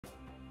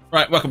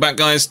Right, welcome back,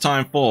 guys.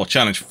 Time for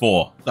Challenge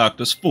 4,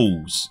 Darkness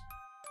Falls.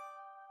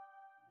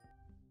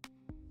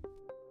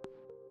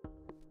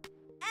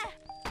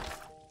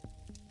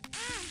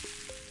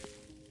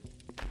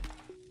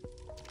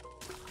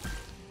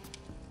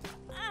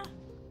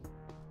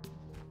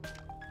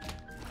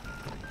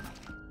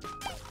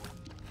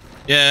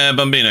 Yeah,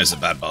 Bambino's a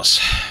bad boss.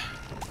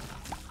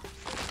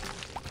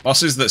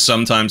 Bosses that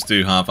sometimes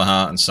do half a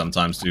heart and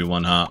sometimes do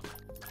 1 heart.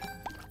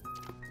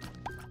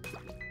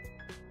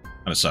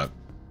 Kinda suck.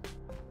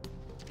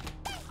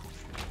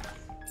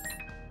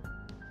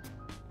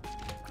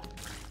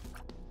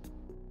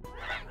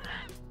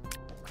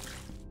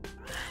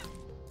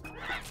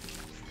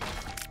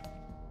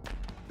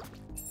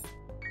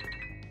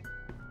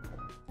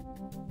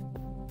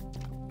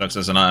 Sucks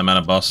as an item and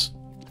a boss.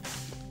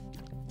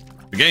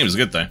 The game is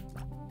good though. I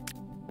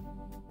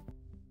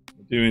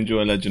do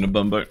enjoy Legend of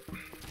Bumbo.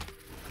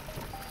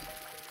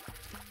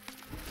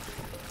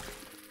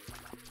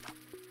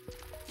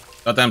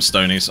 Goddamn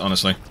Stonies,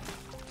 honestly.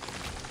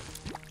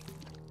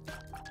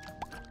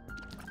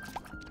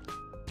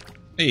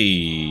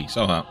 Hey,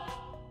 so hot.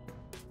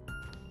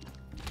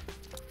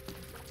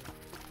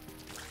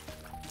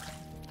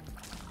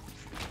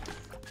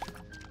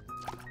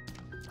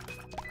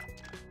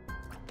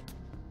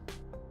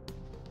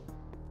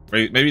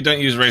 Maybe don't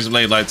use Razor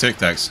Blade like Tic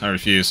Tacs. I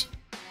refuse.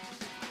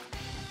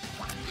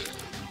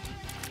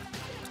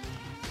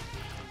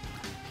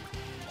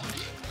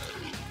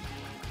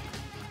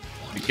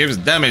 It gives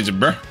damage,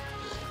 bruh.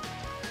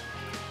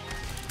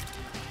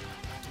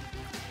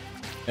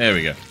 There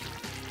we go.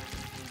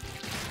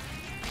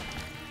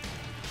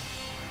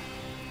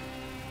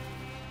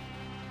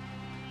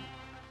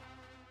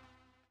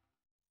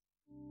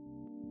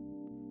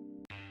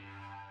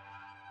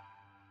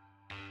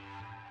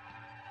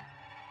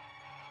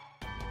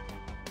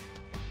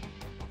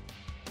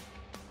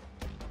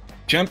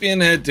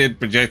 Champion Head did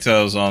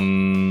projectiles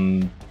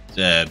on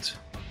Dead.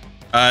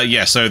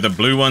 Yeah, so the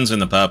blue ones and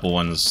the purple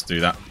ones do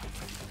that.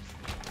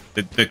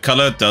 The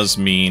color does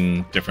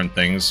mean different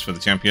things for the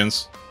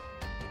champions.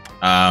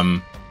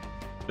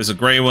 There's a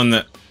grey one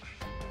that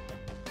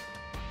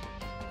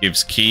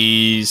gives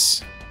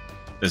keys.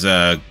 There's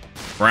a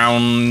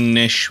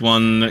brownish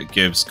one that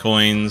gives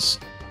coins.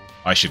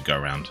 I should go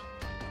around.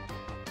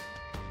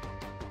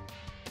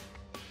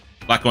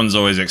 Black ones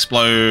always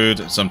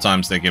explode.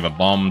 Sometimes they give a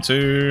bomb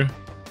too.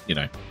 You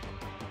know.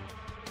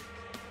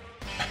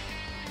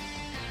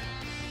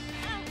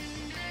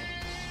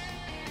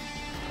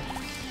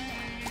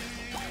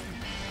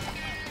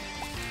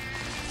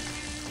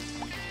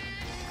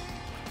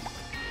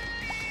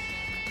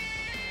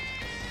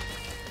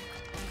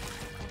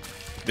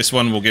 This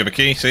one will give a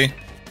key, see?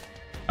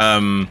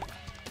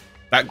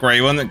 That grey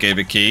one that gave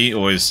a key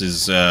always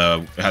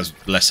has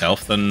less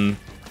health than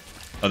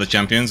other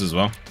champions as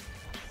well.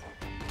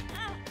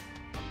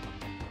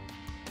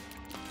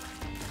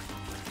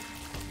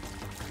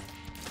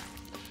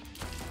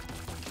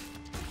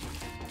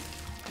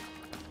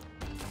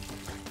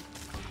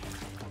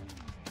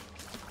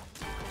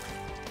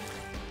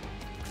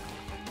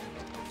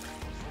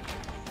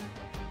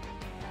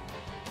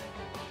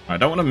 I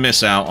don't want to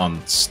miss out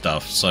on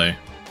stuff, so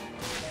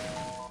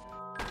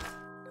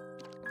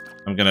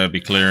I'm gonna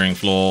be clearing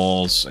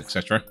floors,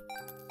 etc.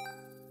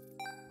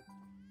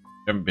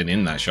 Haven't been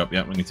in that shop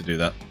yet. We need to do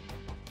that.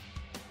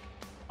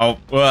 Oh,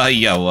 well,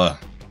 yeah, well,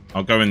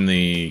 I'll go in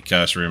the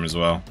curse room as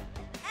well.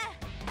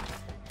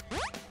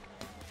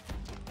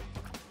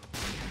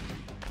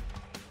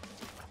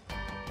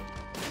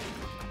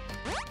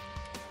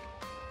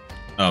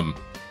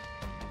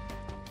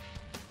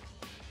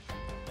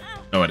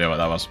 No idea what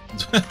that was.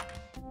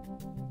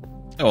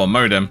 Oh, a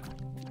modem.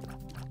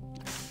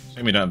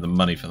 Shame we don't have the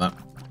money for that.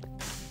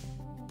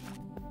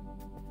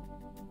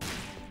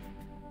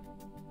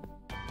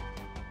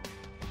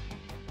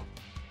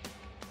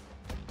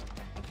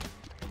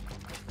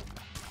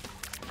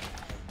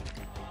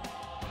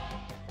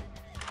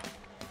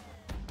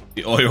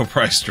 The oil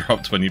price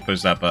dropped when you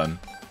push that button.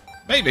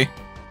 Maybe.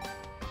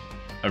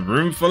 A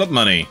room full of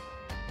money.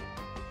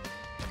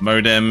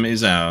 Modem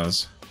is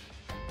ours.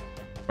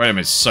 Modem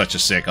is such a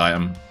sick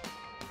item.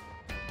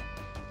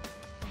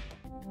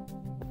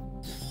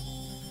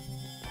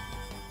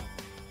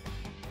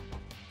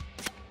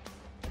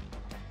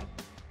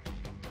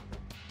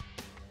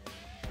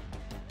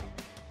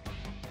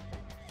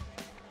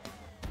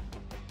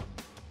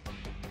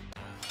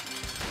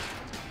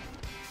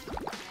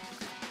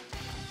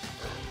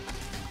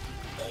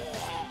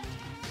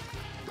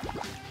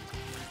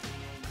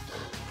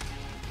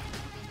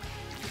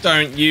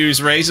 Don't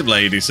use Razor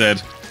Blade, he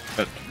said.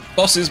 But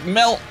bosses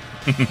melt!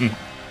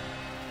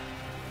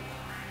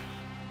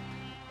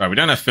 Right, we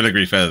don't have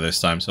Filigree Feather this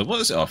time, so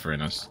what is it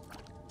offering us?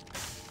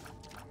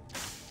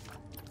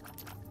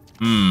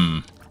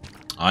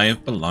 Eye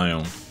of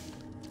Belial.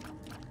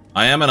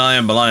 I am an Eye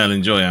of Belial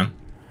enjoyer.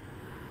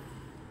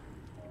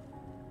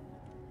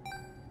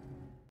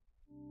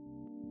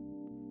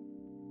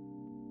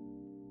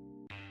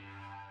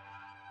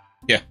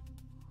 Yeah.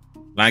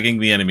 Lagging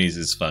the enemies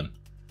is fun.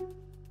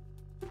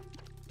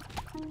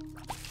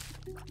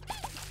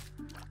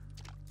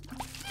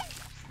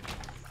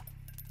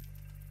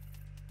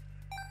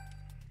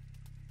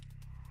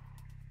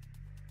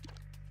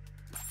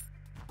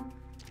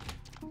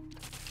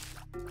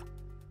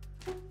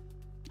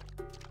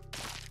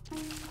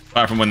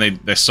 Apart from when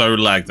they're so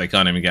lagged they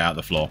can't even get out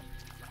the floor.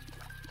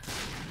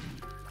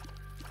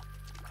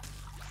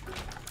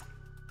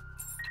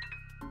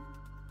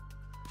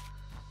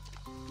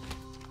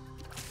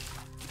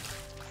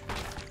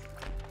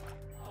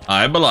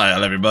 Hi,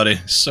 Belial, everybody.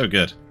 So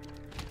good.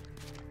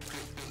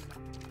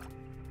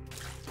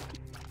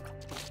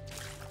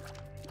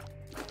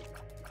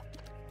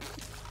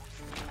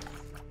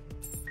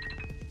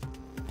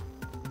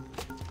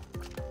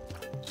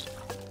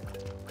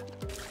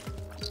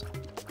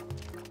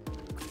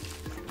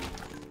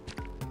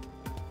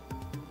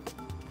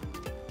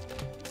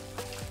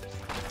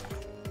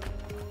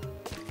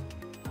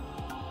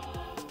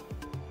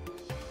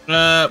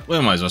 We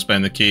might as well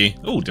spend the key.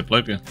 Oh,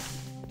 Diplopia.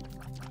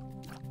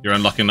 You're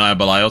unlocking Naya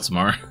Belial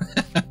tomorrow.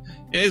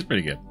 It is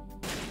pretty good.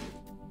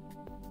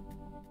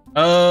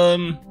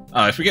 Oh,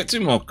 if we get 2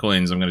 more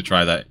coins, I'm going to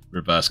try that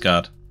reverse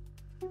card.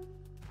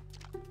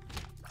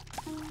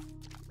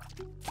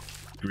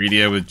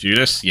 Greedio with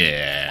Judas?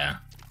 Yeah.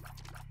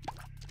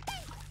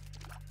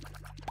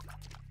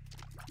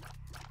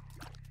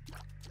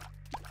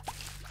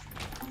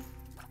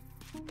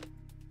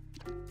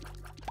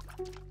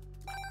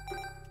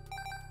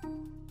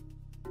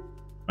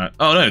 Right.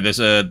 Oh no,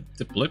 there's a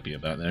Diplopia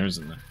back there,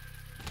 isn't there?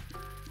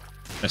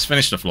 Let's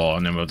finish the floor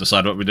and then we'll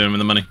decide what we're doing with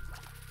the money.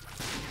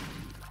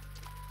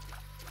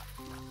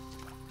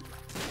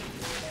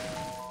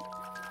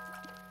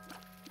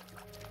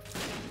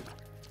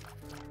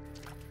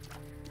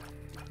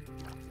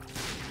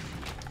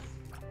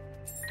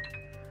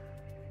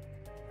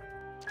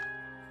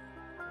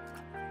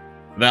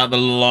 Without the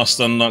lost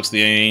unlocks,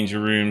 the angel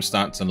room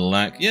start to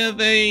lack. Yeah,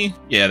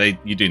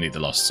 you do need the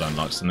lost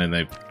unlocks, and then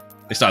they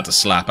start to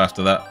slap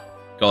after that.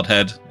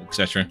 Godhead,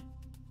 etc.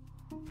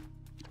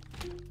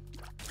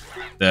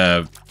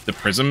 The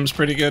prism's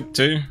pretty good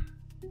too.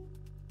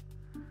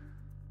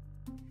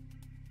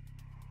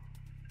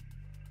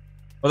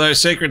 Although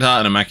Sacred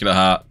Heart and Immaculate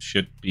Heart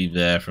should be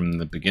there from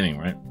the beginning,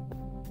 right?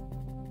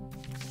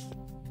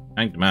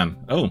 Hanged Man.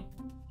 Oh.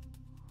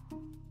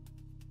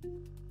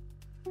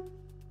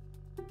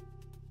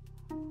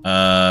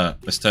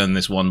 Let's turn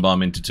this 1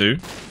 bomb into 2.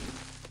 There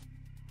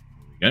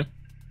we go.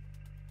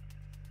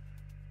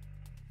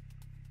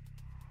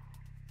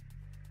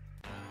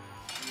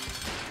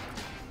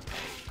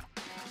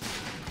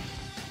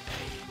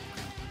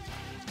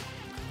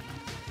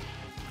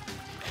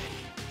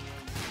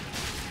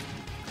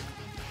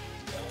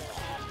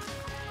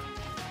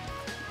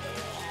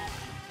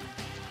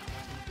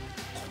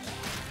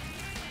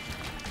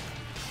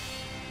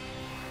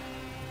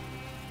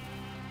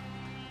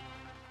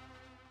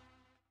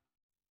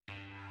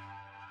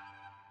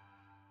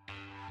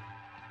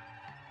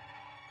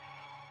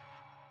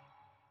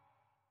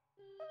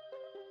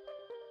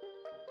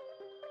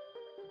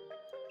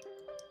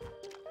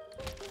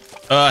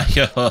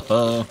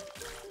 Yo.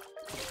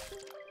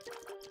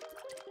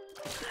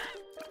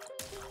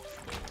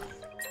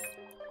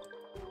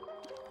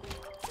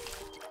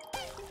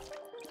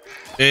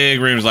 Big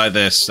rooms like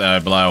this,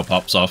 Belial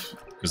pops off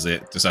because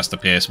it just has to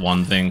pierce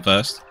one thing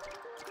first.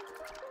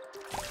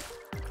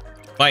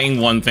 Fighting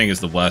one thing is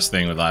the worst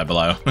thing with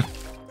Belial.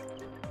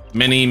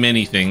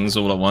 many things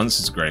all at once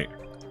is great.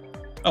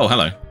 Oh,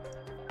 hello.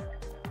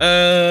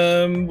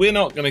 We're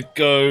not gonna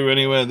go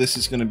anywhere. This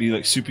is gonna be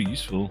like super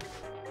useful.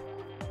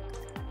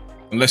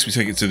 Unless we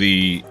take it to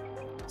the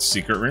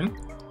secret room.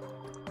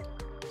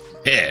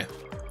 Here.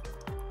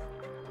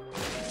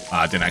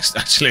 I didn't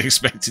actually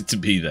expect it to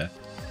be there.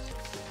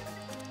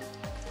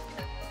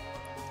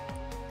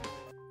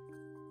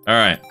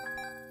 Alright.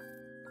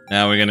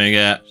 Now we're gonna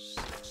get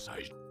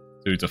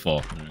 2 to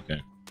 4. Okay.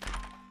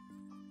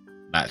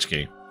 Latch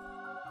key.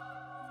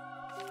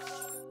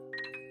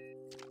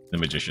 The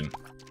Magician.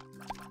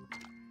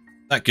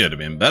 That could have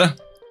been better.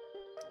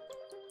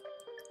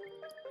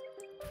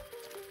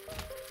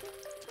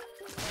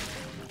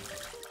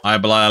 I,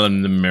 Belial,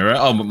 in the mirror.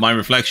 Oh, my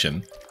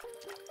reflection.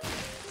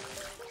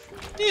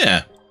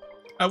 Yeah.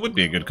 That would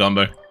be a good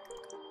combo.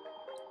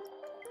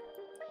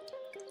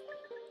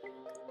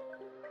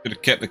 Could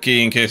have kept the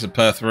key in case of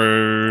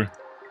Perthro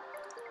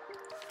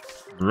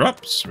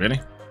erupts,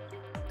 really.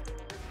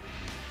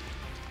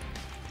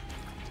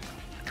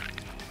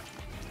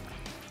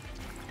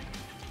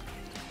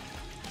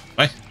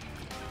 Bye.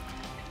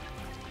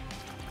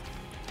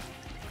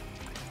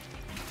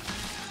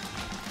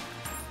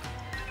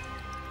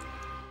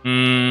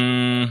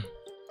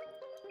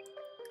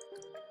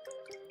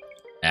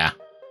 Yeah.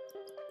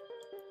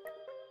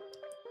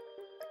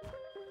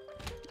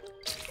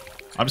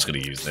 I'm just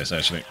going to use this,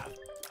 actually.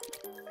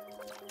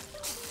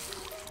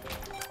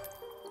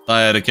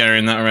 Tired of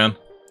carrying that around.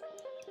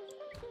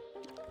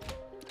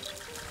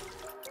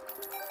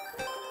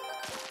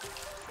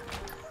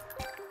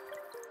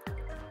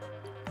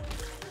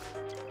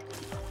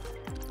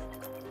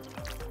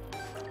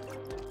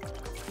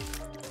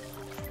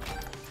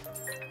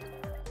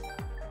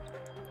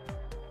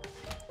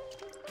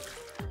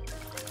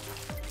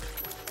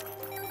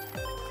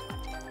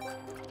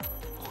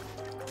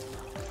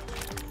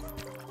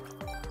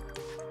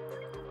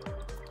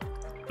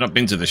 Not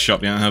been to this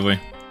shop yet, have we?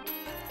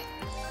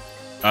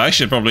 I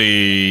should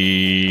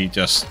probably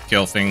just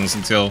kill things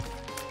until...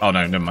 Oh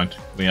no, never mind.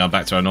 We are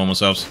back to our normal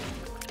selves.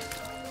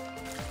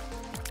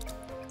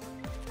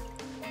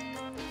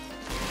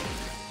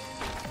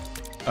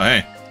 Oh,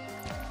 hey.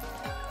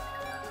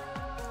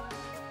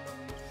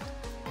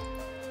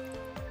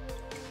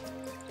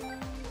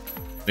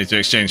 Need to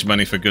exchange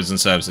money for goods and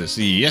services.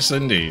 Yes,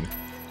 indeed.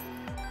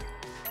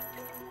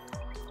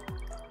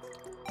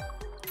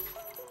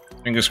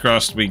 Fingers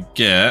crossed we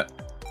get...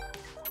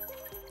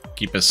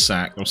 Keep a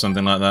sack or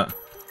something like that.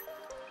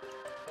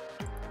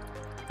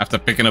 After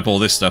picking up all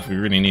this stuff, we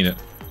really need it.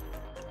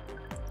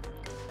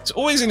 It's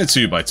always in a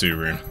 2x2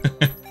 room.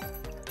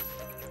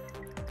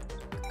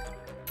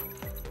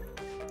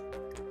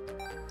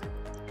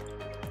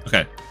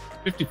 Okay,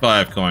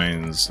 55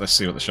 coins. Let's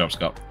see what the shop's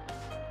got.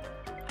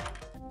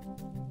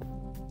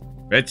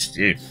 Red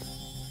stew.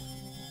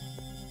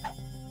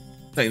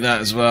 Take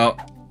that as well.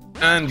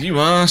 And you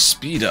are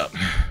speed up.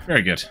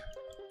 Very good.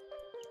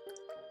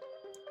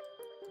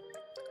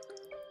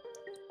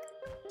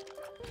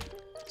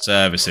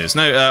 Services.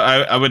 No,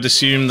 I would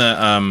assume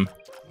that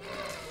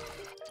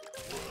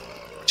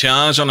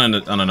charge on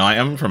an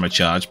item from a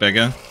charge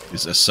beggar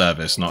is a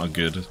service, not a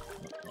good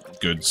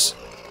goods.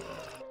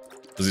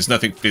 Because there's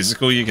nothing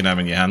physical you can have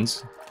in your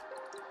hands.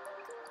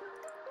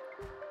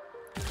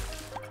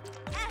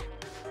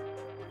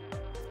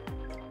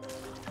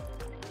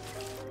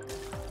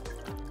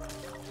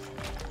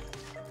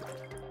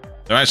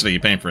 So actually,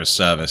 you're paying for a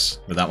service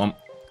with that one.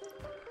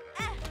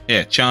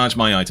 Here, charge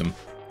my item.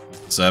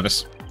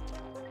 Service.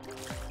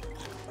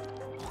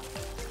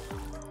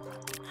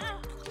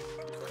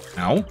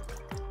 Ow.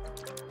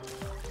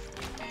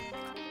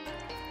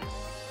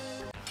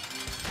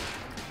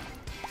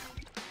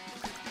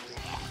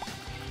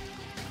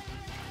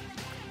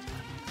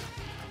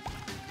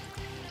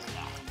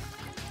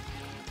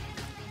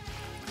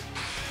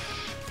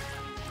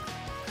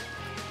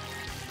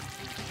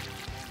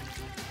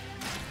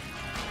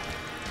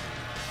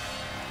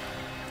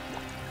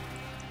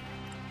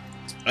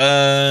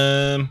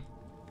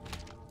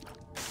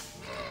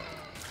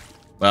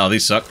 Well,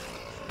 these suck.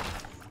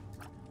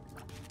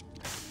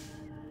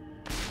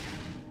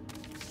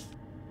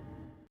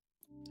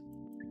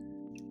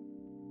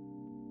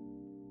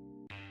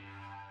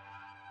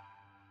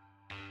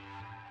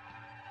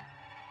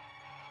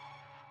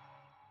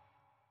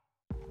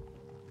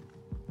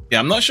 Yeah,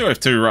 I'm not sure if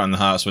 2 Rotten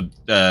Hearts would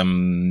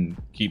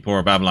keep Whore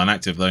of Babylon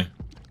active, though.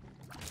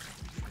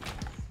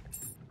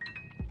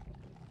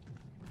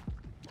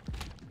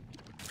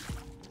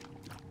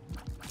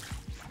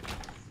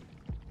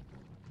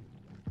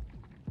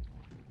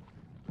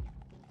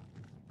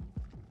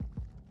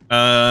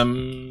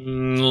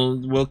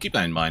 We'll keep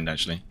that in mind,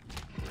 actually.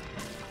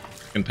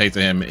 Can pay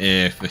to him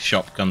if the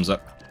shop comes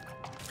up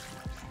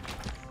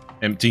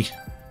empty.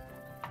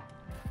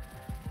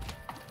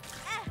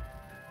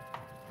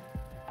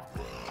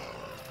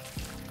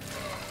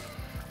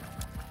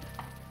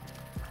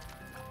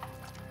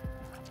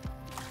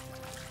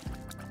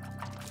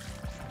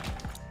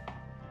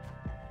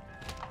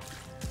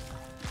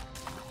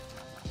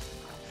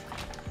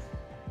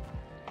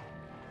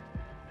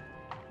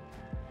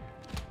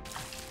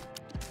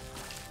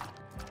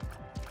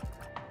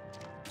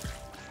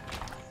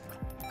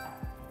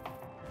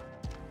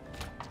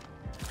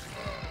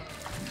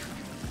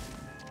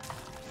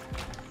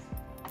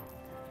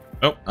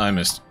 Oh, I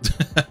missed.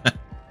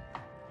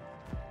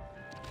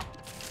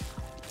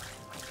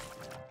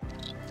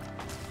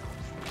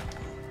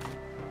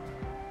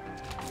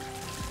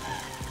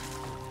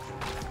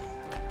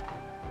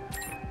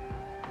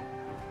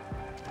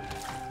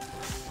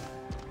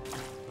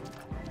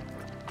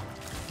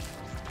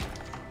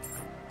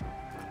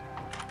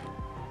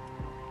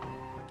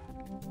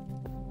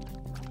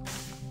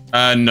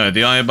 No,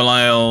 the Eye of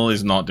Belial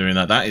is not doing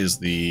that. That is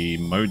the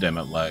modem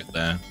at work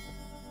there.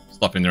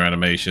 Stopping their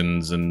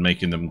animations and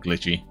making them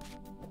glitchy.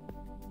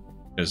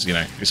 Because, you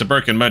know, it's a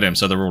broken modem,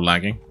 so they're all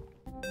lagging.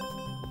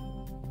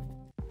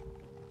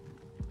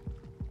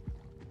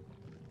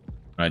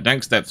 Right,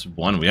 Dank Steps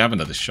 1. We have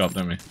another shop,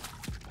 don't we?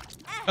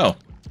 Oh,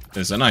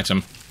 there's an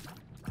item.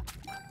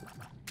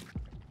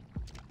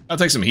 That'll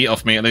take some heat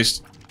off me, at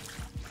least.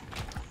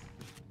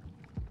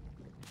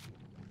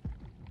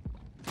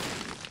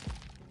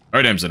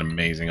 Modem's an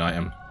amazing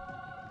item.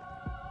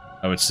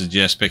 I would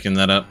suggest picking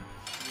that up.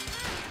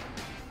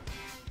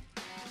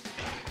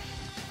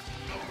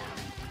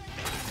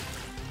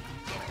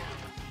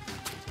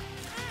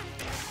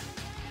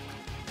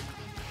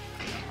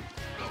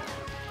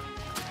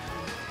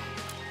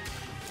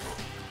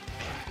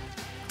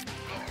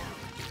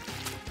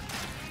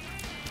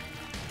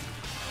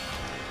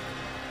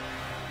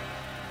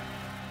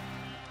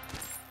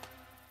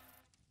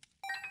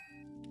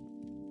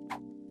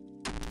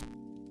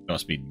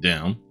 Speed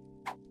down.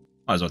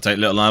 Might as well take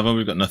Little Lava.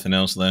 We've got nothing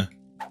else there.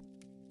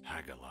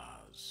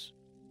 Hagalaz.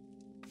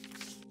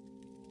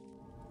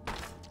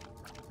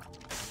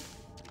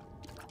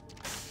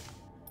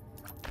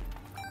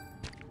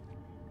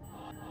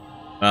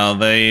 Well,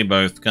 they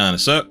both kind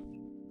of suck.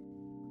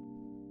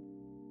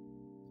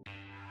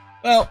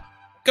 Well,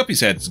 Guppy's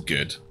head's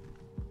good.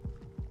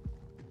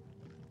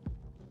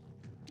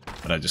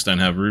 But I just don't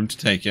have room to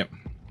take it.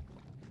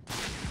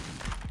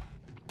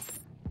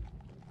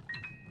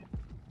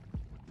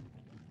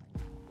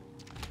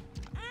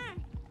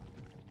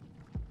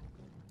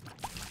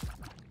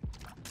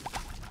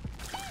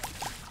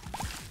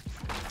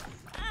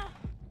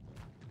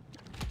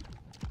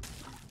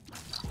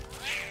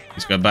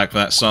 He's going back for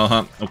that soul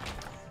hunt. Oh.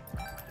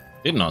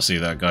 Did not see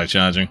that guy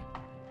charging.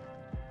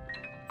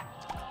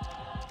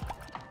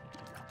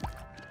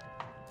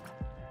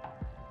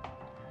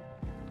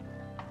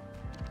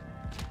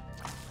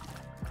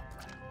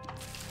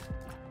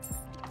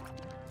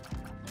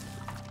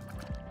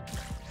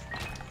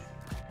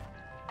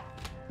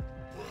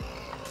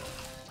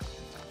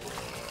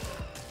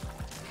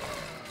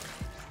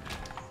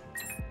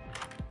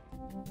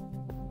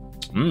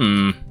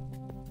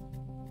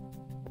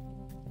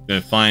 Go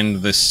find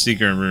this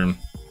secret room.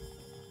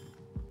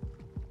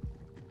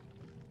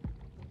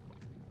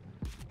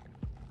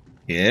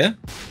 Here?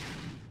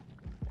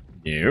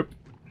 Yep.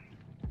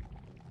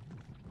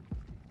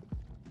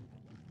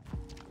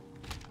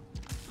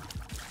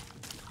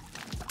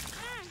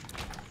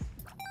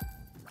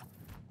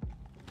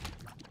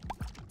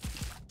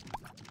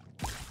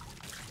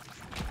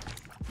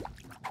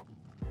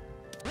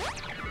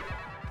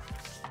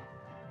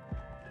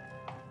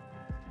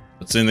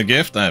 What's in the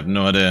gift? I have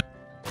no idea.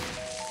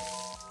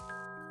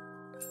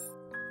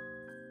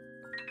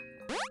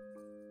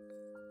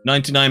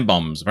 $99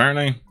 bombs,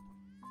 apparently.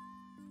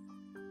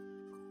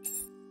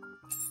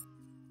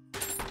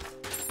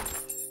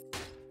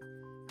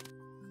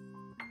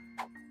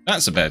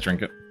 That's a bad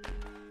trinket.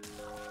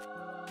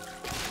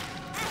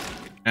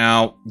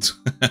 Ow.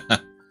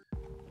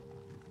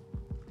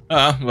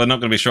 We're not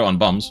going to be short on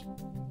bombs.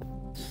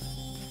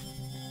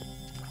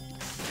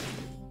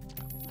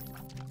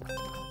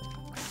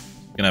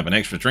 Gonna have an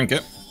extra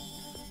trinket.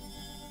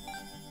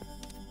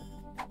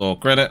 Floor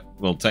credit.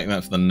 We'll take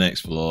that for the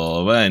next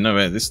floor. Wait, no,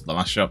 wait, this is the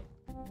last shop.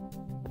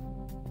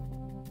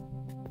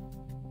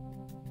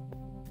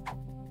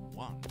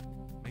 One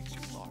makes you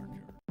larger.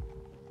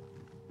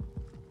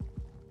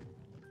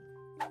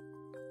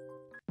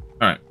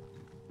 Alright.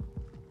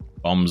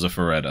 Bombs are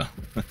forever.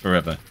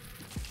 Forever.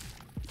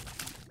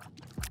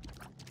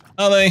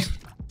 Are they? I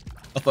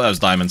thought that was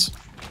diamonds.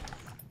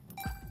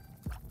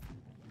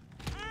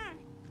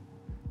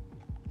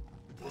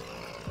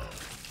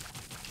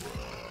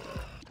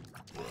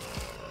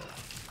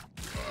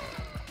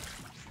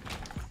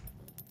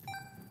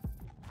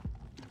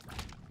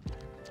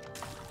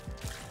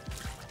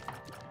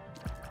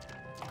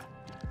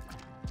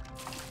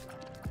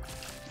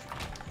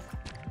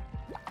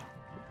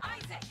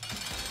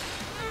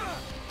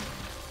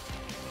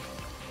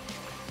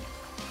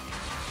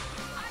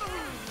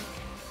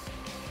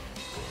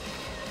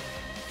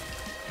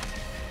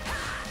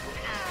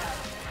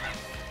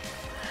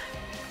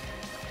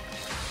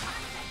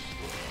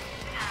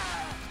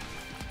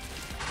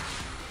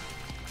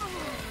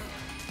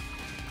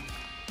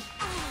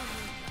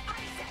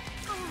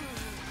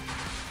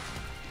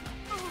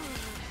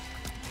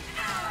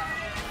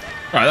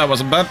 Right, that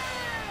wasn't bad.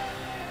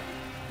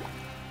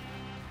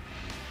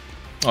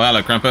 Oh,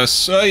 hello,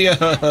 Krampus. Oh,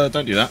 yeah,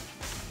 don't do that.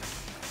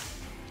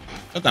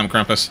 God damn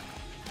Krampus.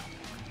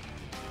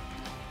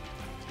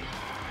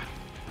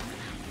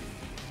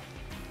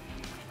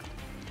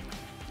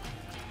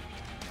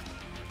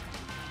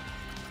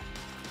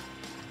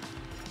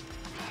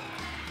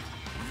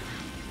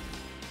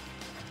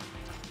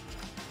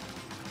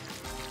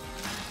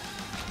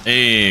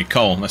 Hey,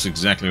 coal. That's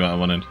exactly what I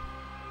wanted.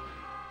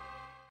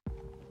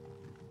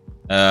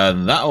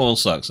 That all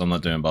sucks. I'm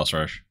not doing boss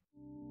rush.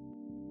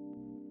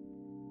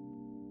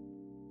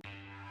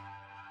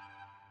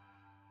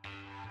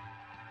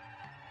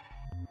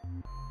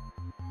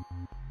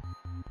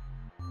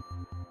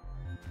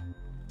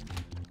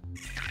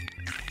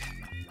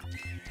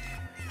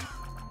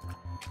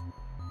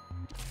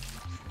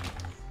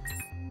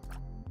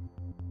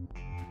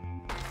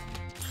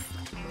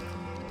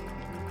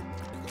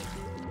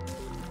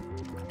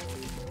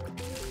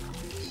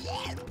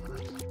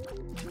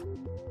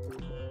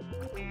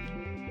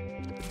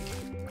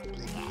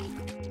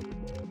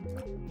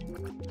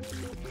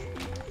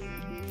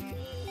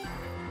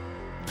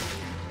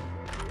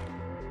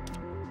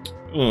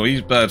 Oh,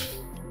 he's bad.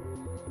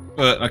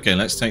 But, okay,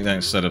 let's take that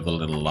instead of the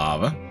little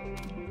lava.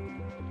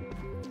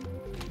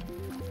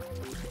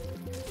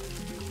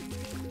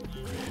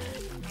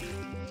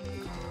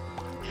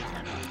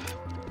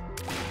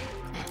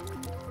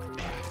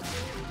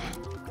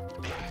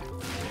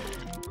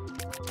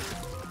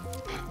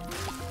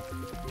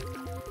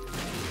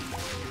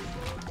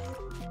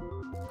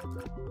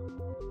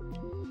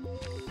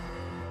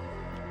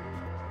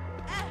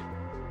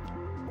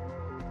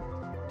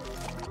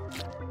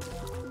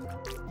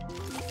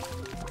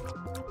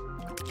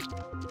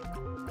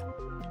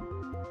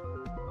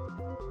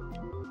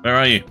 Where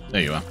are you?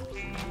 There you are.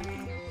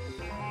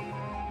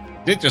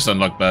 Did just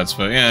unlock Bird's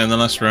Foot, yeah, in the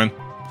last run.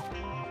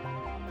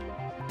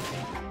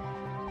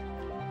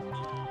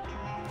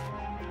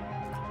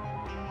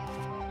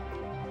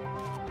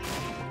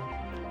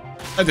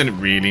 I didn't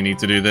really need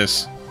to do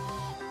this.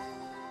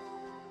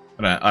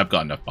 But I've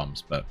got enough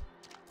bombs, but...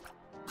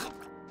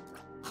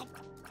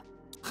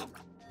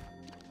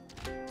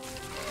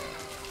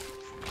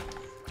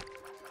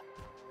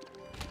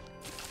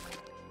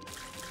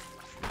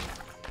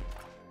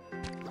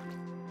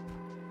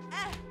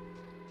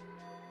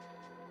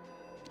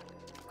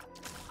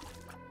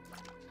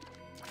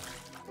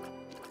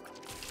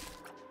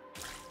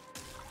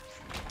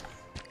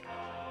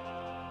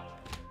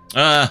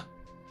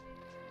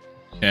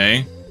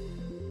 Okay.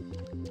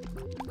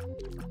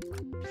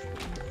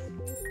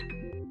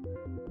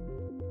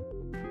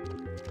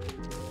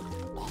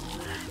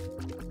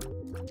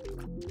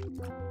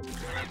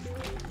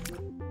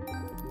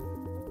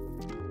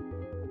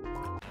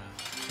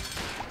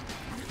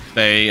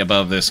 Stay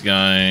above this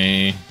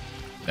guy.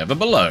 Never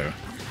below.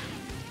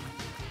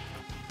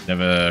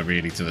 Never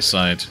really to the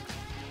side.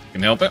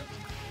 Can you help it?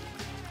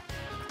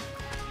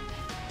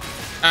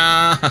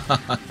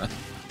 Ah!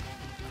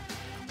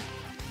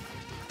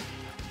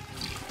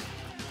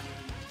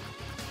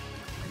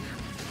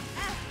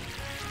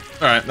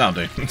 Alright,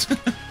 that'll do.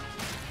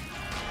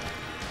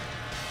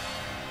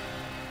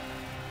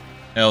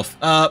 Health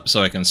up,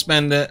 so I can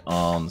spend it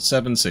on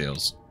 7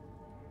 seals.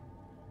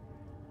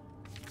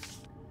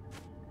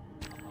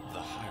 The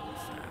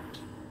Hierophant.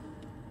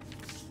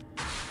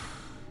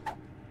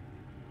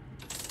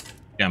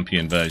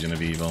 Champion version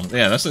of evil.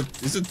 Yeah, it's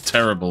a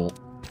terrible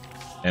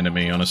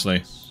enemy,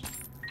 honestly.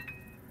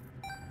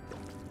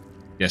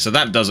 Yeah, so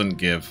that doesn't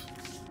give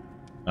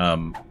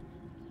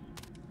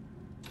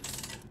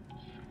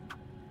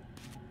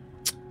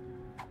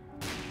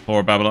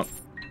poor Babylon.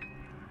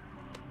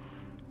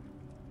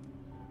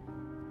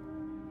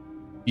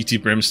 E.T.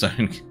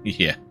 Brimstone.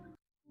 Yeah.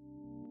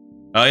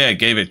 Oh yeah,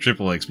 gave it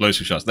triple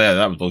explosive shots. There,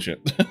 that was bullshit.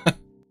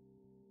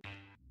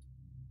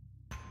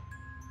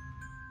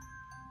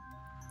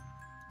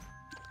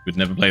 Would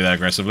never play that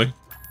aggressively.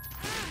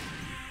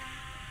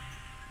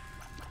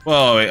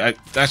 Whoa, it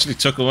actually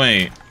took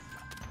away.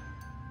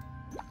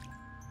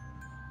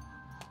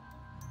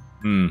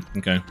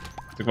 Okay.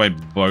 Took away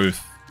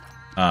both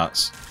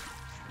hearts.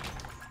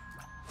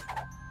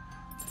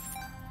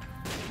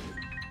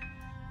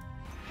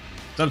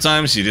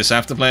 Sometimes you just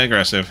have to play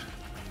aggressive.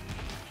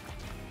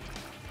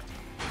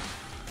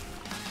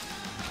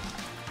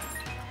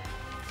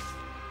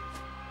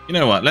 You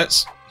know what?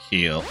 Let's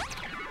heal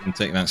and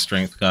take that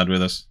strength card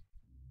with us.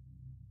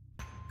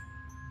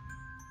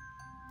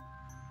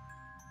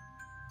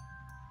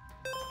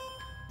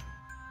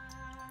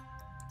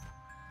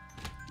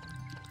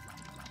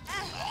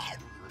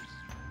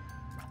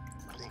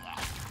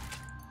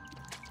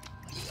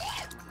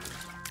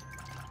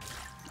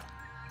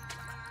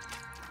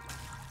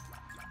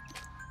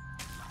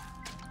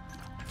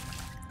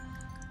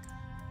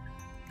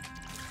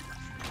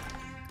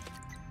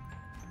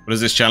 What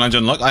does this challenge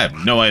unlock? I have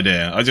no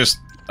idea. I just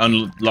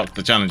unlocked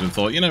the challenge and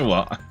thought, you know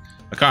what?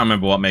 I can't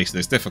remember what makes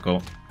this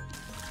difficult.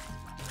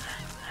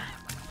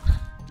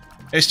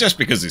 It's just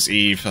because it's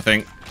Eve, I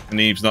think. And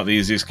Eve's not the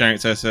easiest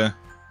character to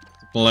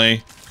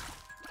play.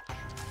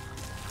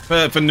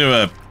 For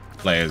newer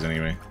players,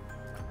 anyway.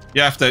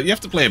 You have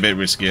to play a bit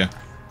riskier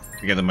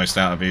to get the most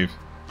out of Eve.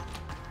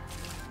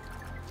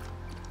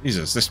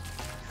 Jesus, this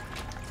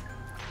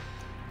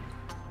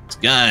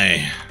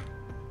guy.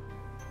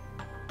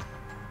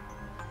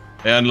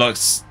 It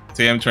unlocks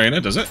TM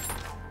Trainer, does it?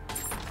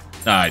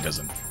 Nah, it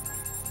doesn't.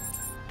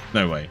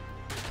 No way.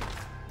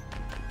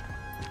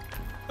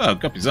 Oh,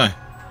 Guppy's Eye.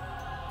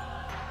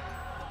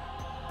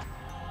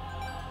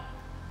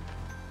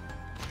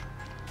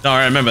 No,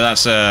 I remember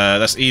that's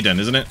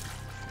Eden, isn't it?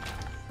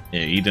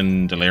 Yeah,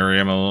 Eden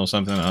Delirium or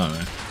something. I don't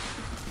know.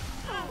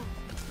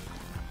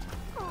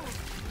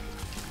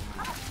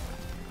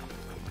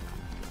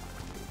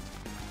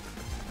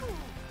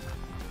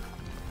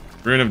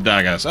 Rune of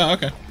Daggers. Oh,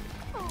 okay.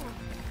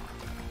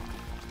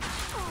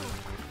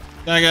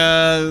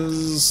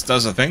 Daggers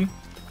does a thing.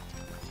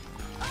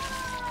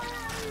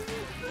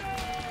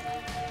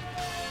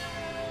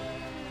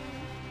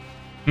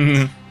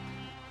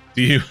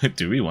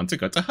 Do we want to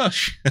go to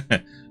Hush?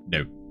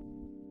 No.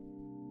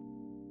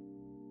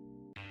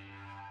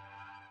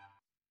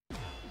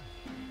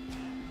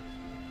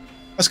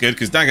 That's good,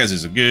 because Daggers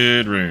is a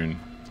good rune.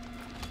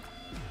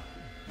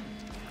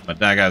 But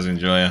Daggers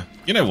enjoyer.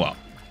 You know what?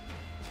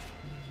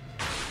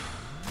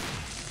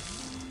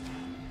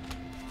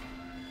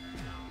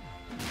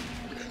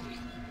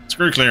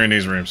 Screw clearing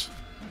these rooms.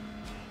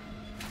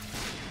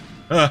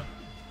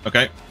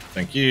 Okay.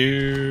 Thank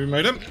you,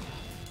 modem.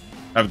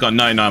 I've got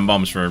 99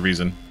 bombs for a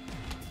reason.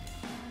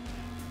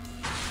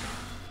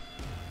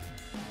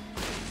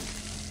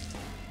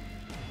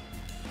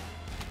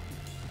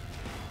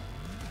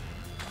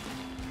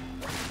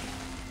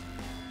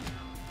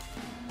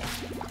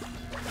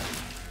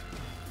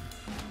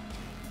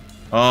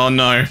 Oh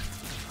no.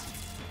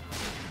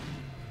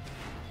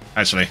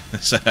 Actually,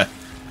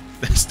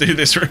 let's do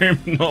this room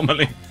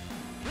normally.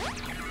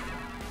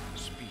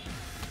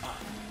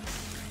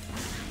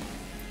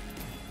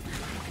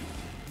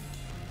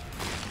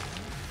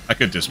 I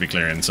could just be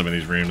clearing some of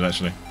these rooms,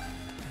 actually.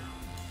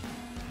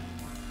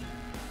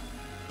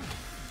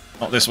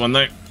 Not this one,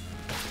 though.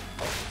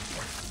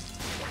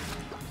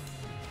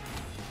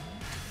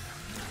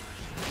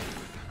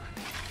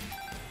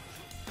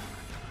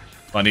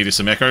 I needed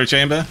some Echo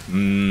Chamber.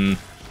 Who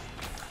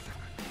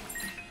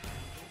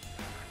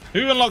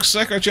unlocks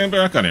Echo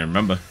Chamber? I can't even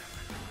remember.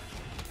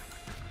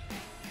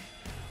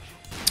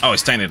 Oh,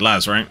 it's Tainted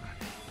Laz, right?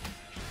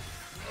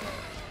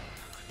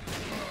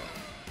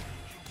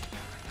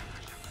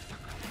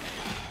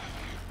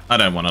 I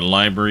don't want a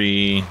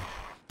library.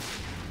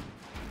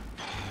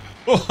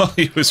 Oh,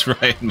 he was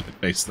right in my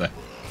face there.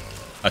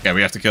 Okay,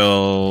 we have to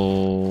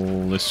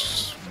kill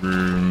this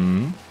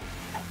room.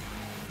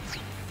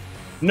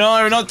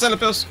 No, not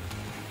Telepills.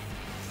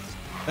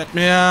 Let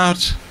me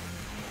out.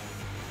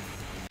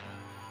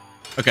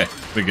 Okay,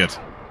 we're good.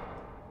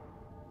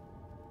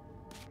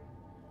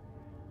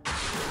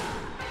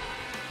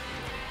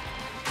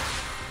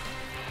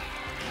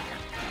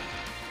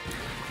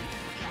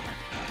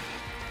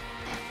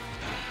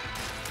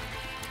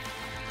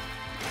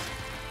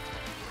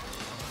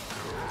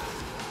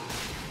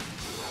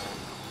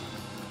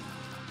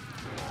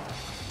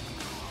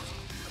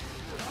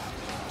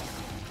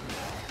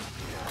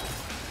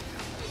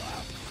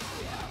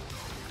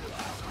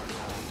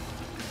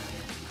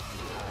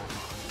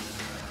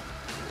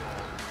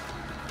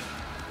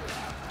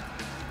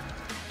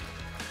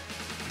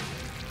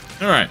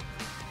 Alright.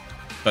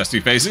 First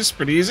two phases,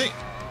 pretty easy.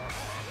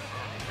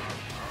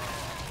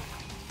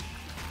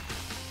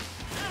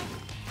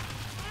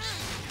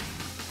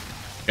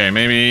 Okay,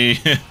 maybe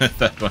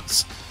that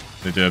one's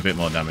to do a bit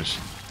more damage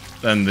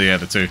than the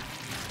other two.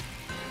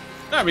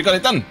 Alright, we got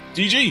it done.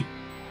 GG.